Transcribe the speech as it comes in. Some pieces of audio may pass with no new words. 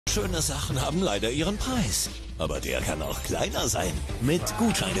Schöne Sachen haben leider ihren Preis. Aber der kann auch kleiner sein. Mit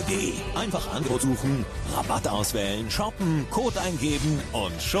Gutscheine.de. Einfach Angebot suchen, Rabatt auswählen, shoppen, Code eingeben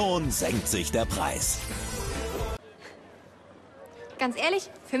und schon senkt sich der Preis. Ganz ehrlich,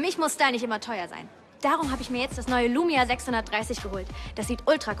 für mich muss Style nicht immer teuer sein. Darum habe ich mir jetzt das neue Lumia 630 geholt. Das sieht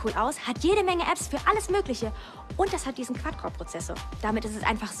ultra cool aus, hat jede Menge Apps für alles Mögliche. Und das hat diesen Quad-Core-Prozessor. Damit ist es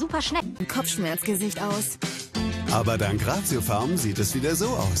einfach super schnell. Kopfschmerzgesicht aus. Aber dank Ratiofarm sieht es wieder so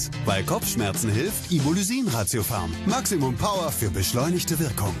aus. Bei Kopfschmerzen hilft Ibolysin Ratiofarm. Maximum Power für beschleunigte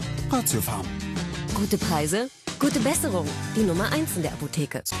Wirkung. Ratiofarm. Gute Preise, gute Besserung. Die Nummer 1 in der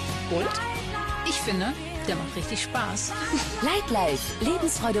Apotheke. Und? Ich finde, der macht richtig Spaß. Light Life.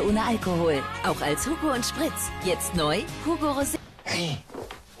 Lebensfreude ohne Alkohol. Auch als Hugo und Spritz. Jetzt neu, Hugo Rosé. Hey,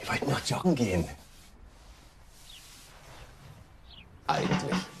 wir wollten noch joggen gehen.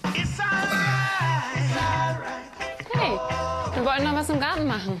 Eigentlich. Hey, wir wollten noch was im Garten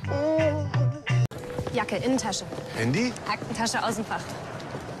machen. Jacke, Innentasche. Handy? Aktentasche, Außenfach.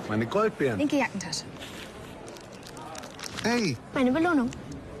 Meine Goldbeeren. Linke Jackentasche. Hey, Meine Belohnung.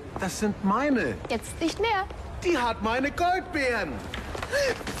 das sind meine. Jetzt nicht mehr. Die hat meine Goldbeeren.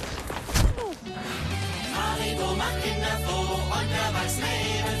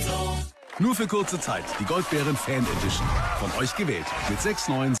 Nur für kurze Zeit. Die Goldbeeren Fan Edition. Von euch gewählt. Mit 6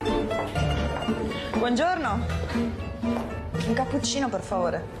 neuen... Buongiorno. Un cappuccino, per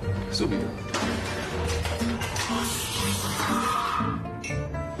favore. Subito.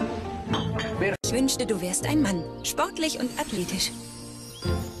 Ich wünschte, du wärst ein Mann. Sportlich und athletisch.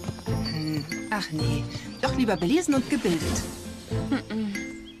 Ach nee, doch lieber belesen und gebildet.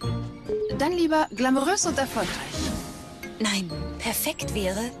 Dann lieber glamourös und erfolgreich. Nein, perfekt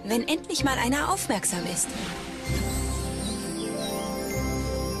wäre, wenn endlich mal einer aufmerksam ist.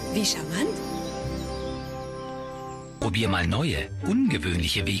 Wie charmant. Probier mal neue,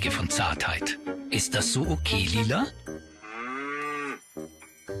 ungewöhnliche Wege von Zartheit. Ist das so okay, Lila?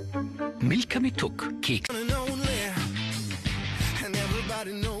 Milka mit Tuck, Keks.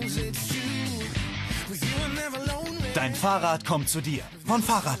 Dein Fahrrad kommt zu dir. Von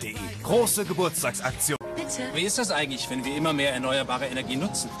Fahrrad.de. Große Geburtstagsaktion. Bitte. Wie ist das eigentlich, wenn wir immer mehr erneuerbare Energie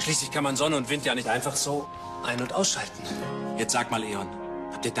nutzen? Schließlich kann man Sonne und Wind ja nicht einfach so ein- und ausschalten. Jetzt sag mal, Eon,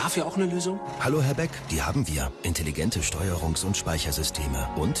 habt ihr dafür auch eine Lösung? Hallo Herr Beck, die haben wir. Intelligente Steuerungs- und Speichersysteme.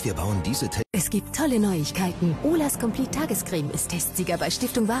 Und wir bauen diese... Es gibt tolle Neuigkeiten. Olas Complete Tagescreme ist Testsieger bei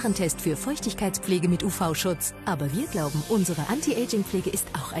Stiftung Warentest für Feuchtigkeitspflege mit UV-Schutz. Aber wir glauben, unsere Anti-Aging-Pflege ist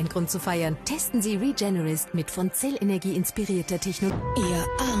auch ein Grund zu feiern. Testen Sie Regenerist mit von Zellenergie inspirierter Technologie. Ihr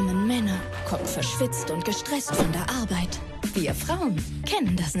armen Männer, Kopf verschwitzt und gestresst von der Arbeit. Wir Frauen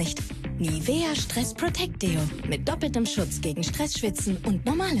kennen das nicht. Nivea Stress Protect Deo mit doppeltem Schutz gegen Stressschwitzen und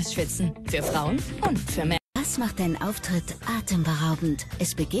normales Schwitzen. Für Frauen und für Männer. Was macht deinen Auftritt atemberaubend?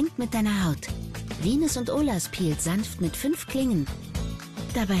 Es beginnt mit deiner Haut. Venus und Olas peelt sanft mit 5 Klingen.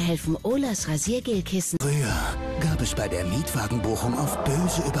 Dabei helfen Olas Rasiergelkissen. Früher gab es bei der Mietwagenbuchung oft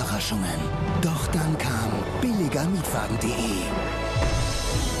böse Überraschungen. Doch dann kam billigermietwagen.de.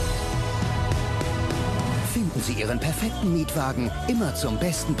 Finden Sie Ihren perfekten Mietwagen immer zum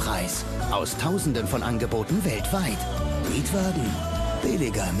besten Preis. Aus Tausenden von Angeboten weltweit. Mietwagen.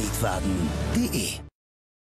 Billigermietwagen.de